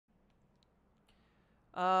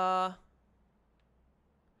Let's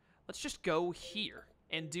just go here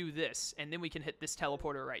and do this, and then we can hit this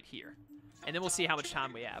teleporter right here. And then we'll see how much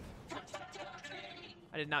time we have.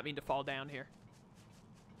 I did not mean to fall down here.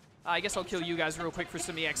 I guess I'll kill you guys real quick for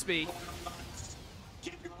some EXP.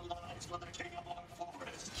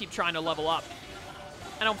 Keep trying to level up.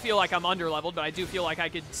 I don't feel like I'm under-leveled, but I do feel like I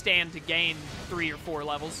could stand to gain 3 or 4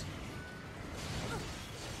 levels.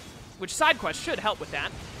 Which side quests should help with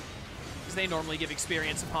that, because they normally give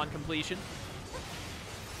experience upon completion.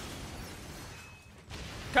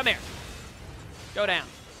 Come here. Go down.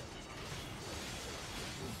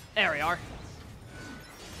 There we are.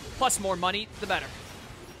 Plus more money, the better.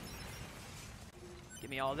 Give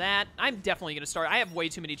me all that. I'm definitely going to start. I have way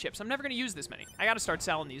too many chips. I'm never going to use this many. I got to start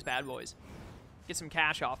selling these bad boys. Get some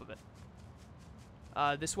cash off of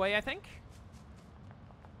it. This way, I think.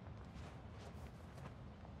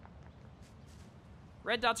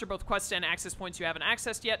 Red dots are both quests and access points you haven't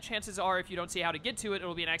accessed yet. Chances are, if you don't see how to get to it,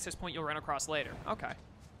 it'll be an access point you'll run across later. Okay.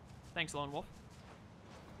 Thanks, Lone Wolf.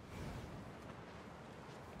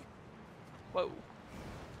 Whoa.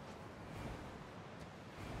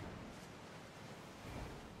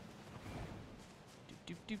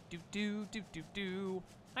 Do.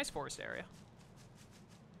 Nice forest area.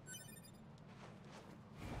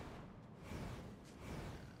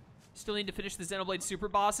 Still need to finish the Xenoblade Super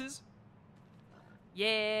bosses?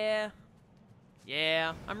 Yeah.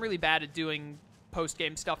 Yeah. I'm really bad at doing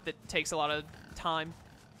post-game stuff that takes a lot of time.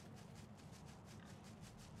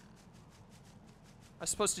 I was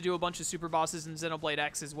supposed to do a bunch of super bosses in Xenoblade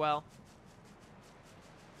X as well.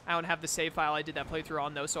 I don't have the save file I did that playthrough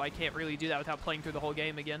on, though, so I can't really do that without playing through the whole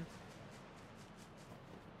game again.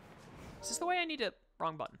 Is this the way I need it?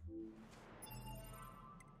 Wrong button.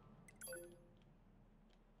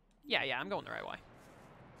 Yeah, I'm going the right way.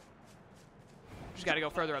 Just gotta go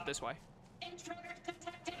further up this way.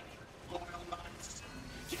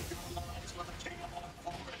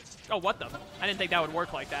 Oh, what the? I didn't think that would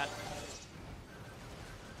work like that.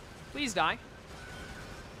 Please die.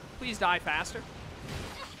 Please die faster.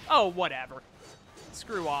 Oh, whatever.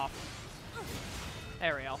 Screw off.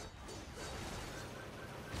 There we go.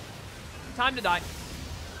 Time to die.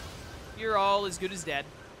 You're all as good as dead.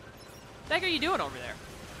 What the heck are you doing over there?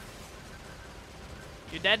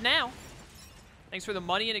 You're dead now. Thanks for the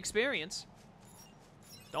money and experience.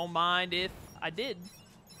 Don't mind if I did.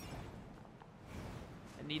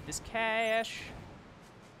 I need this cash.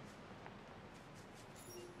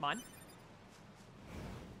 Mine.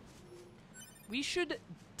 We should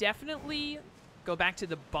definitely go back to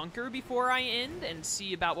the bunker before I end and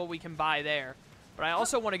see about what we can buy there. But I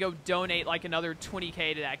also want to go donate like another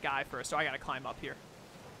 20k to that guy first, so I gotta climb up here.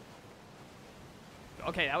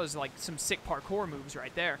 Okay, that was like some sick parkour moves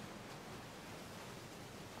right there.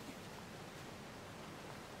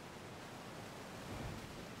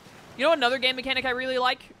 You know another game mechanic I really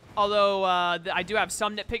like? Although I do have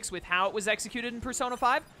some nitpicks with how it was executed in Persona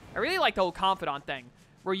 5. I really like the whole confidant thing,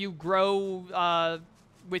 where you grow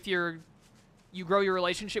you grow your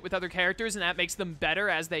relationship with other characters, and that makes them better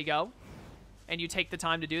as they go. And you take the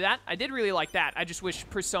time to do that. I did really like that. I just wish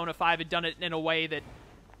Persona 5 had done it in a way that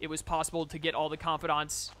it was possible to get all the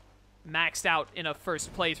confidants maxed out in a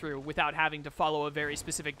first playthrough without having to follow a very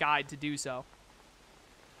specific guide to do so.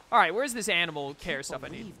 All right, where's this animal care stuff I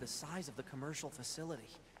need? The size of the commercial facility.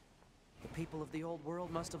 The people of the old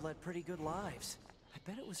world must have led pretty good lives. I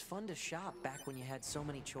bet it was fun to shop back when you had so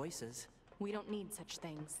many choices. We don't need such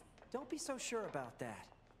things. Don't be so sure about that.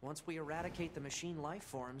 Once we eradicate the machine life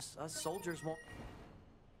forms, us soldiers won't...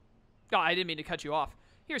 Oh, I didn't mean to cut you off.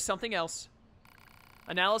 Here's something else.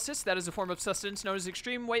 Analysis, that is a form of sustenance known as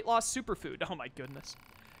extreme weight loss superfood. Oh my goodness.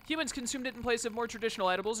 Humans consumed it in place of more traditional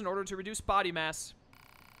edibles in order to reduce body mass.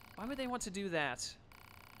 Why would they want to do that?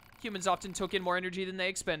 Humans often took in more energy than they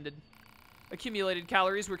expended. Accumulated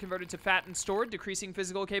calories were converted to fat and stored, decreasing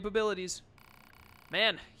physical capabilities.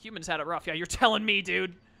 Man, humans had it rough. Yeah, you're telling me,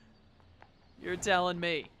 dude. You're telling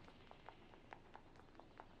me.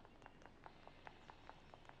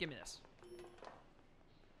 Give me this.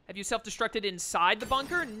 Have you self-destructed inside the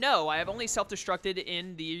bunker? No, I have only self-destructed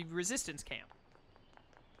in the resistance camp.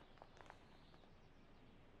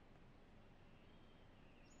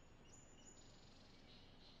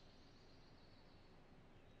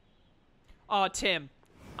 Oh, Tim,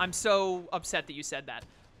 I'm so upset that you said that.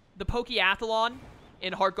 The Pokeathlon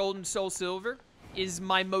in Heart Gold and Soul Silver is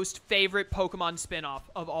my most favorite Pokemon spin-off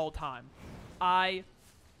of all time. I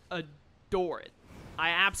adore it. I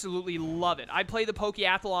absolutely love it. I play the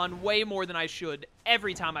Pokeathlon way more than I should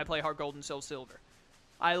every time I play Heart Gold and Soul Silver.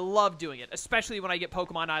 I love doing it, especially when I get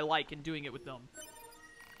Pokemon I like and doing it with them.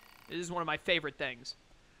 It is one of my favorite things.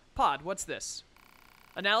 Pod, what's this?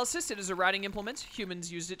 Analysis, it is a writing implement.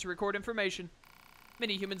 Humans used it to record information.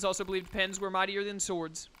 Many humans also believed pens were mightier than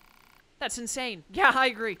swords. That's insane. Yeah, I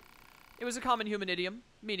agree. It was a common human idiom,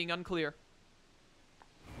 meaning unclear.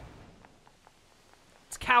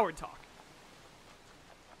 It's coward talk.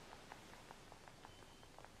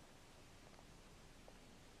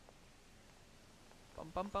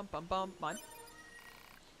 Bum bum bum bum bum. Mine.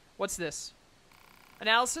 What's this?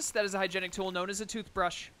 Analysis, that is a hygienic tool known as a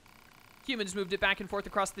toothbrush. Humans moved it back and forth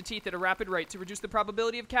across the teeth at a rapid rate to reduce the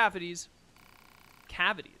probability of cavities.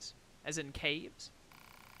 Cavities? As in caves?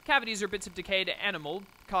 Cavities are bits of decayed animal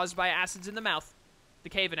caused by acids in the mouth. The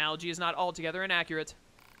cave analogy is not altogether inaccurate.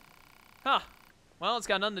 Huh. Well, it's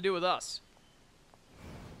got nothing to do with us.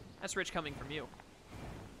 That's rich coming from you.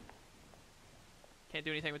 Can't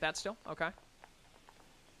do anything with that still? Okay.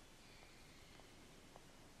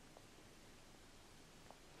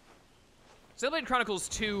 Xenoblade Chronicles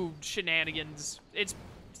 2 shenanigans. Its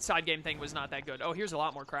side game thing was not that good. Oh, here's a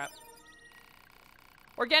lot more crap.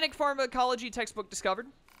 Organic pharmacology textbook discovered.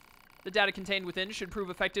 The data contained within should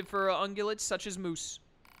prove effective for ungulates such as moose.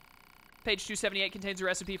 Page 278 contains a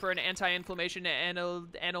recipe for an anti-inflammation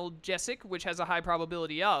analgesic, which has a high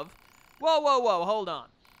probability of... Whoa, whoa, whoa, hold on.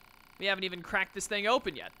 We haven't even cracked this thing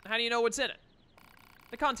open yet. How do you know what's in it?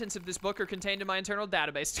 The contents of this book are contained in my internal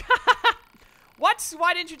database. What?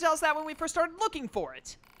 Why didn't you tell us that when we first started looking for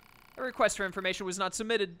it? A request for information was not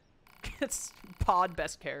submitted. It's Pod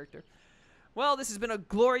best character. Well, this has been a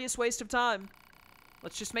glorious waste of time.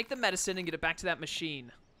 Let's just make the medicine and get it back to that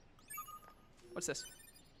machine. What's this?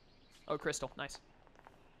 Oh, crystal. Nice.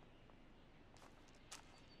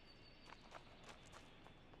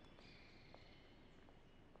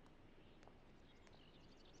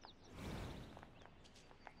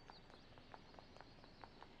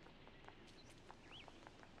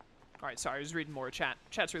 Alright, sorry, I was reading more chat.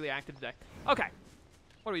 Chat's really active today. Okay.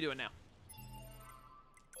 What are we doing now?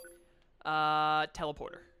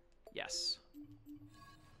 Teleporter. Yes.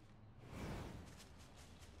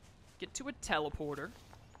 Get to a teleporter.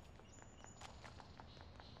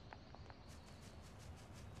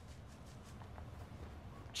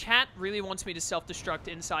 Chat really wants me to self-destruct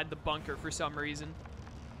inside the bunker for some reason.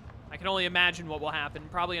 I can only imagine what will happen.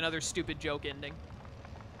 Probably another stupid joke ending.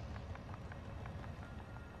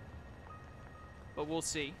 But we'll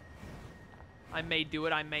see. I may do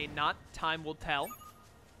it, I may not. Time will tell.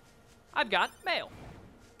 I've got mail.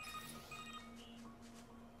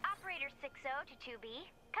 Operator 60 to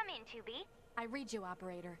 2B. Come in, 2B. I read you,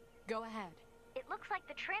 operator. Go ahead. It looks like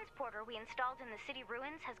the transporter we installed in the city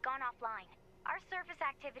ruins has gone offline. Our surface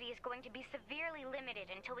activity is going to be severely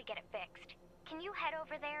limited until we get it fixed. Can you head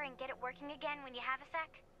over there and get it working again when you have a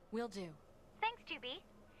sec? Will do. Thanks, 2B.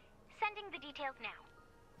 Sending the details now.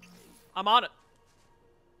 I'm on it.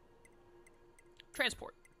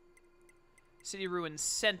 Transport. City Ruins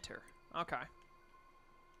Center. Okay.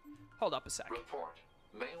 Hold up a sec. Report.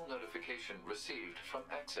 Mail notification received from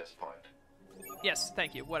access point. Yes,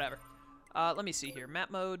 thank you. Whatever. Let me see here.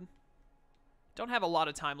 Map mode. Don't have a lot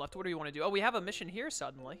of time left. What do you want to do? Oh, we have a mission here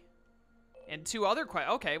suddenly. And two other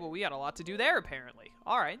okay, well, we got a lot to do there, apparently.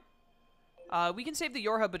 All right. We can save the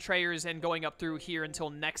Yorha Betrayers and going up through here until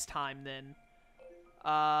next time, then.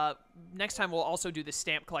 Next time we'll also do the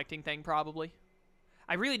stamp collecting thing, probably.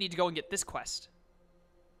 I really need to go and get this quest.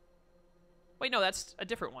 Wait, no, that's a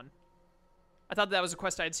different one. I thought that was a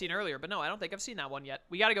quest I had seen earlier, but no, I don't think I've seen that one yet.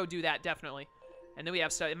 We gotta go do that, definitely. And then we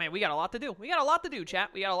have stuff. Man, we got a lot to do. We got a lot to do, chat.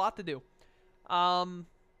 We got a lot to do.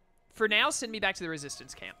 For now, send me back to the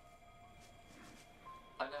Resistance camp.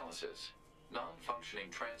 Analysis. Non-functioning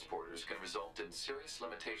transporters can result in serious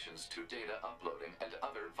limitations to data uploading and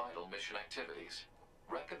other vital mission activities.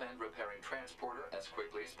 Recommend repairing transporter as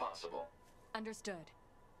quickly as possible. Understood.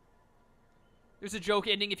 There's a joke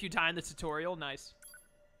ending if you die in the tutorial. Nice.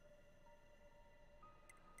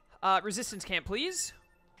 Resistance camp, please.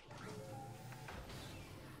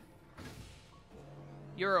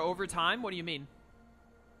 You're overtime? What do you mean?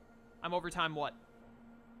 I'm overtime what?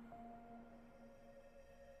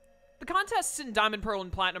 The contests in Diamond, Pearl,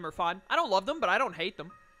 and Platinum are fun. I don't love them, but I don't hate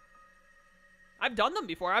them. I've done them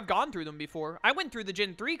before. I've gone through them before. I went through the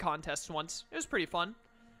Gen 3 contests once. It was pretty fun.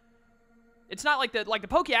 It's not like the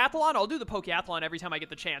Pokeathlon. I'll do the Pokeathlon every time I get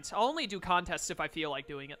the chance. I'll only do contests if I feel like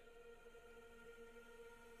doing it.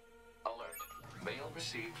 Alert. Mail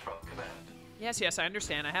received from command. Yes, yes, I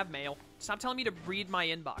understand. I have mail. Stop telling me to read my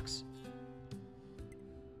inbox.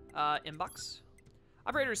 Inbox?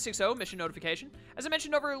 Operator 6-0, mission notification. As I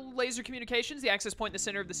mentioned over laser communications, the access point in the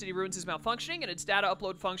center of the city ruins is malfunctioning, and its data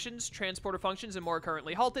upload functions, transporter functions, and more are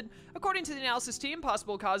currently halted. According to the analysis team,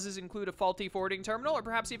 possible causes include a faulty forwarding terminal, or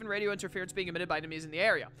perhaps even radio interference being emitted by enemies in the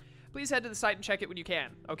area. Please head to the site and check it when you can,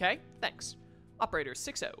 okay? Thanks. Operator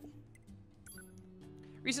 6-0.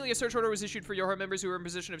 Recently, a search order was issued for Yoho members who were in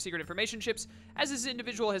possession of secret information chips. As this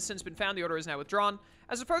individual has since been found, the order is now withdrawn.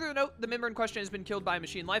 As a further note, the member in question has been killed by a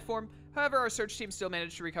machine life form. However, our search team still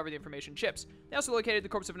managed to recover the information chips. They also located the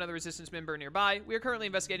corpse of another resistance member nearby. We are currently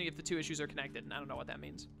investigating if the two issues are connected, and I don't know what that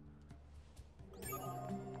means.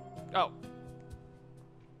 Oh.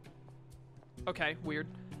 Okay, weird.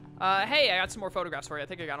 Hey, I got some more photographs for you. I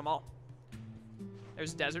think I got them all.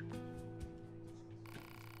 There's a desert.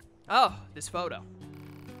 Oh, this photo.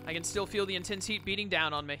 I can still feel the intense heat beating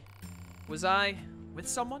down on me. Was I with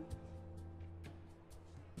someone?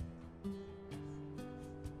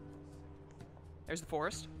 There's the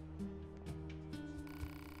forest.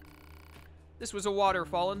 This was a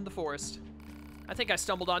waterfall in the forest. I think I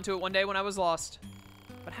stumbled onto it one day when I was lost.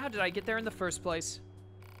 But how did I get there in the first place?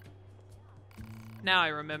 Now I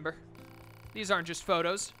remember. These aren't just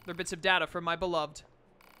photos. They're bits of data from my beloved.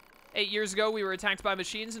 8 years ago, we were attacked by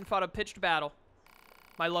machines and fought a pitched battle.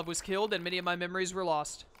 My love was killed, and many of my memories were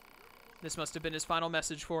lost. This must have been his final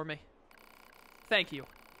message for me. Thank you.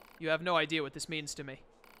 You have no idea what this means to me.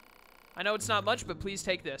 I know it's not much, but please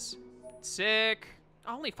take this. Sick.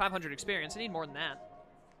 Only 500 experience. I need more than that.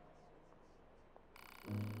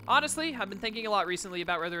 Honestly, I've been thinking a lot recently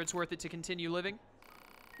about whether it's worth it to continue living.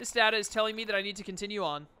 This data is telling me that I need to continue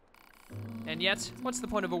on. And yet, what's the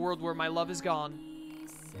point of a world where my love is gone?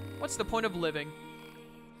 What's the point of living?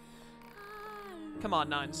 Come on,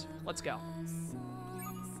 Nines. Let's go.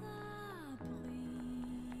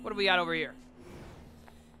 What do we got over here?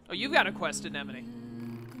 Oh, you've got a quest, Anemone.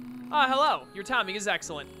 Ah, hello. Your timing is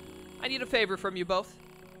excellent. I need a favor from you both.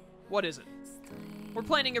 What is it? We're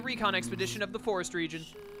planning a recon expedition of the forest region.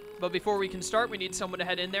 But before we can start, we need someone to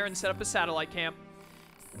head in there and set up a satellite camp.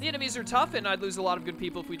 The enemies are tough, and I'd lose a lot of good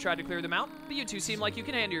people if we tried to clear them out. But you two seem like you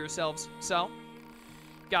can handle yourselves. So,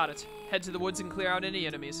 got it. Head to the woods and clear out any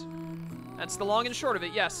enemies. That's the long and short of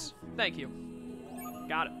it, yes. Thank you.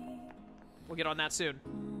 Got it. We'll get on that soon.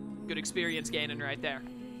 Good experience gaining right there.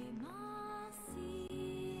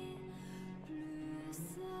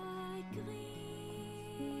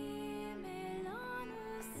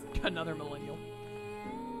 Another millennial.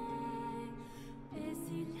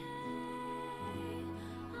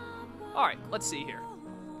 Alright, let's see here.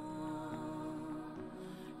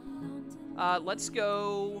 Let's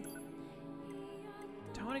go...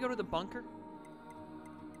 Do I want to go to the bunker?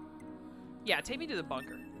 Yeah, take me to the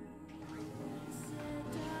bunker.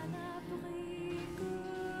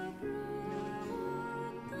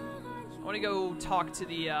 I want to go talk to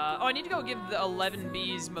the, oh, I need to go give the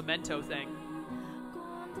 11B's memento thing.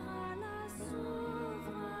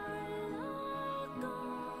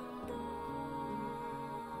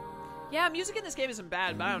 Yeah, music in this game isn't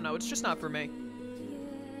bad, but I don't know, it's just not for me.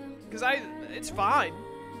 Because it's fine,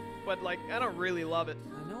 but, like, I don't really love it.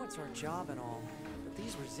 I know it's our job and all, but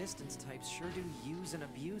these resistance types sure do use and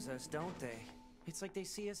abuse us, don't they? It's like they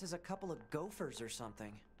see us as a couple of gophers or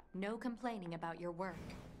something. No complaining about your work.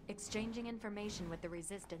 Exchanging information with the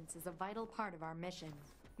Resistance is a vital part of our mission.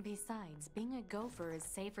 Besides, being a gopher is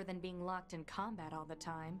safer than being locked in combat all the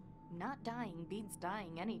time. Not dying beats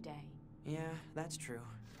dying any day. Yeah, that's true.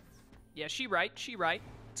 Yeah, she right.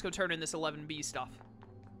 Let's go turn in this 11B stuff.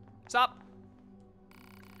 Stop.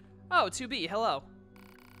 Oh, 2B, hello.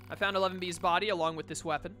 I found 11B's body along with this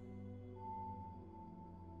weapon.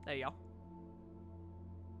 There you go.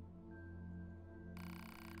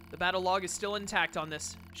 The battle log is still intact on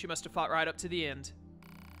this. She must have fought right up to the end.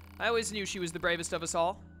 I always knew she was the bravest of us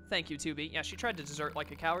all. Thank you, 2B. Yeah, she tried to desert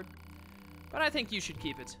like a coward. But I think you should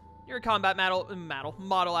keep it. You're a combat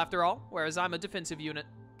model after all, whereas I'm a defensive unit.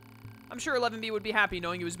 I'm sure 11B would be happy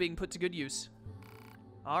knowing it was being put to good use.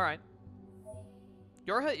 Alright.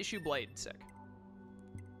 Yorha issue blade. Sick.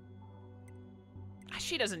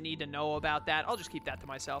 She doesn't need to know about that. I'll just keep that to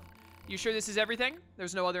myself. You sure this is everything?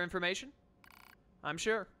 There's no other information? I'm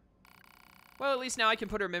sure. Well, at least now I can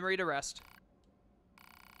put her memory to rest.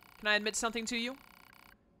 Can I admit something to you?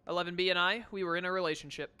 11B and I, we were in a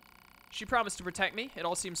relationship. She promised to protect me. It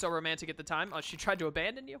all seemed so romantic at the time. She tried to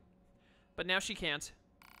abandon you? But now she can't.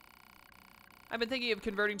 I've been thinking of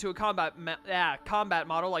converting to a combat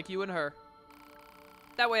model like you and her.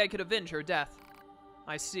 That way I could avenge her death.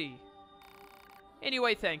 I see.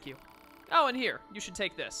 Anyway, thank you. Oh, and here, you should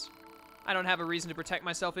take this. I don't have a reason to protect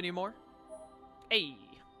myself anymore. Hey.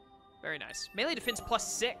 Very nice. Melee defense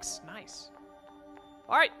 +6. Nice.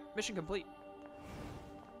 All right, mission complete.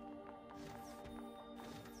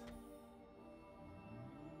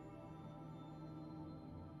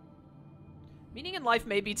 Meaning in life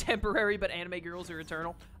may be temporary, but anime girls are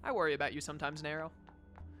eternal. I worry about you sometimes, Nero.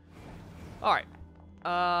 All right.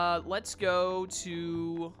 Let's go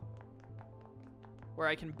to where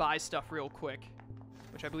I can buy stuff real quick,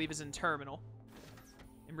 which I believe is in Terminal.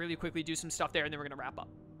 And really quickly do some stuff there, and then we're going to wrap up.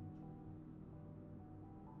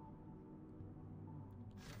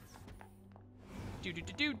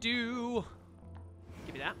 Do.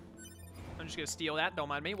 Give me that. I'm just going to steal that. Don't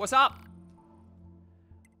mind me. What's up?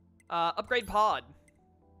 Upgrade pod.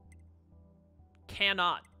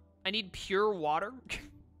 Cannot. I need pure water.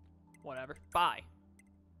 Whatever. Buy.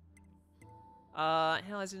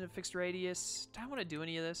 Analyze in a fixed radius. Do I want to do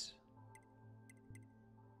any of this?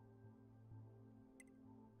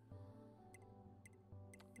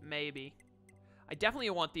 Maybe. I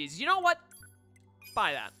definitely want these. You know what?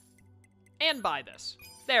 Buy that. And buy this.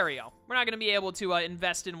 There we go. We're not going to be able to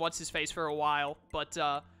invest in what's-his-face for a while, but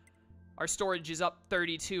our storage is up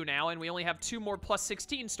 32 now, and we only have 2 more plus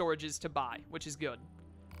 16 storages to buy, which is good.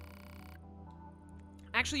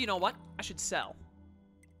 Actually, you know what? I should sell.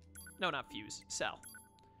 No, not fuse. Sell.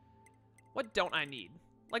 What don't I need?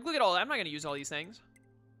 Like, look at all that. I'm not going to use all these things.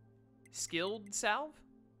 Skilled salve?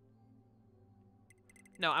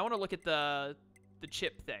 No, I want to look at the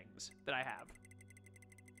chip things that I have.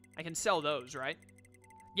 I can sell those, right?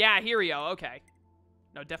 Yeah, here we go. Okay.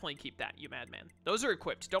 No, definitely keep that, you madman. Those are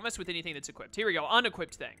equipped. Don't mess with anything that's equipped. Here we go.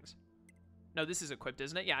 Unequipped things. No, this is equipped,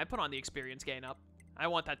 isn't it? Yeah, I put on the experience gain up. I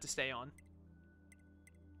want that to stay on.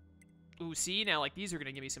 Ooh, see? Now, like, these are going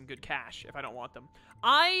to give me some good cash if I don't want them.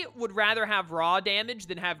 I would rather have raw damage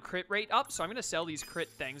than have crit rate up, so I'm going to sell these crit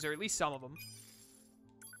things, or at least some of them.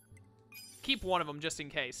 Keep one of them just in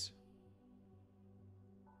case.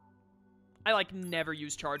 I, like, never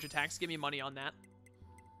use charge attacks. Give me money on that.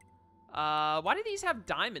 Why do these have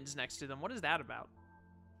diamonds next to them? What is that about?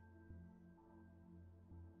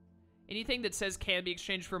 Anything that says can be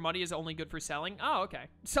exchanged for money is only good for selling? Oh, okay.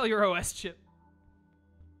 Sell your OS chip.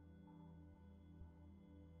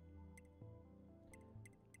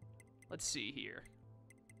 Let's see here.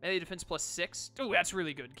 Melee defense plus 6. Oh, that's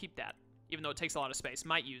really good. Keep that. Even though it takes a lot of space.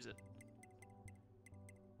 Might use it.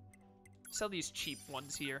 Sell these cheap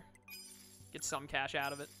ones here. Get some cash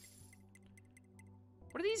out of it.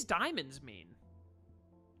 What do these diamonds mean?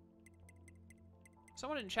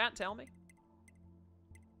 Someone in chat tell me.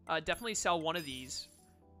 Definitely sell one of these.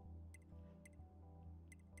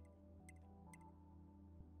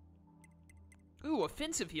 Ooh,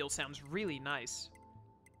 offensive heal sounds really nice.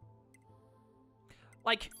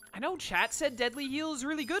 Like, I know chat said deadly heal is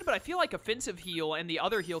really good, but I feel like offensive heal and the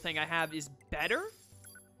other heal thing I have is better.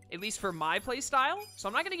 At least for my playstyle. So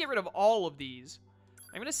I'm not going to get rid of all of these.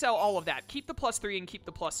 I'm going to sell all of that. Keep the +3 and keep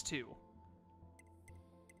the +2.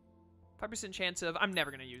 5% chance of... I'm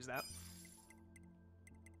never going to use that.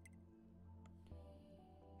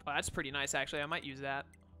 Oh, that's pretty nice, actually. I might use that.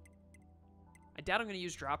 I doubt I'm going to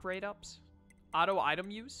use drop rate ups. Auto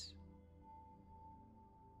item use.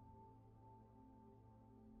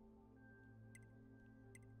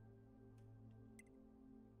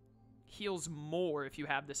 Heals more if you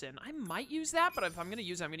have this in. I might use that, but if I'm going to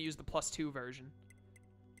use it, I'm going to use the +2 version.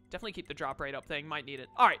 Definitely keep the drop rate up thing. Might need it.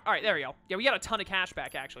 All right, there we go. Yeah, we got a ton of cash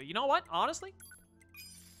back, actually. You know what? Honestly,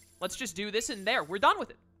 let's just do this in there. We're done with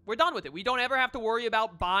it. We're done with it. We don't ever have to worry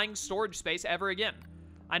about buying storage space ever again.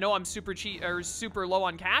 I know I'm super cheap or super low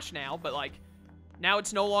on cash now, but like now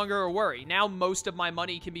it's no longer a worry. Now most of my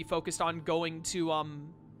money can be focused on going to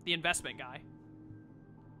the investment guy.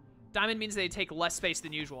 Diamond means they take less space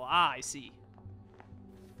than usual. Ah, I see.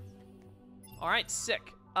 All right,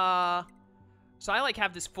 sick. So I, like,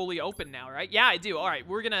 have this fully open now, right? Yeah, I do. All right,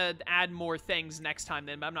 we're going to add more things next time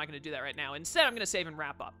then, but I'm not going to do that right now. Instead, I'm going to save and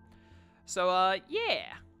wrap up. So, yeah.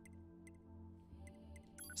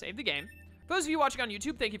 Save the game. For those of you watching on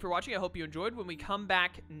YouTube, thank you for watching. I hope you enjoyed. When we come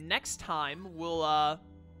back next time, we'll,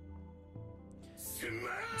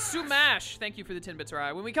 Sumash! Thank you for the 10 bits,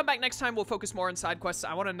 Rye. When we come back next time, we'll focus more on side quests.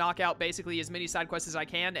 I want to knock out basically as many side quests as I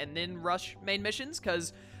can and then rush main missions,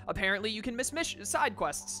 because apparently you can miss side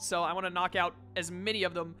quests. So I want to knock out as many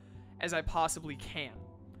of them as I possibly can.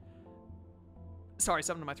 Sorry,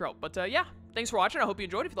 something in my throat. But yeah, thanks for watching. I hope you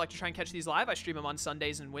enjoyed. If you'd like to try and catch these live, I stream them on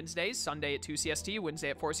Sundays and Wednesdays. Sunday at 2 CST,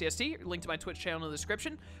 Wednesday at 4 CST. Link to my Twitch channel in the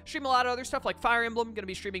description. Stream a lot of other stuff like Fire Emblem. Going to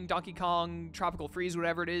be streaming Donkey Kong, Tropical Freeze,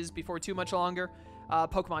 whatever it is, before too much longer.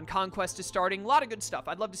 Pokemon Conquest is starting. A lot of good stuff.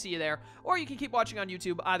 I'd love to see you there. Or you can keep watching on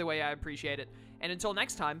YouTube. Either way, I appreciate it. And until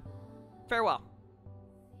next time, farewell.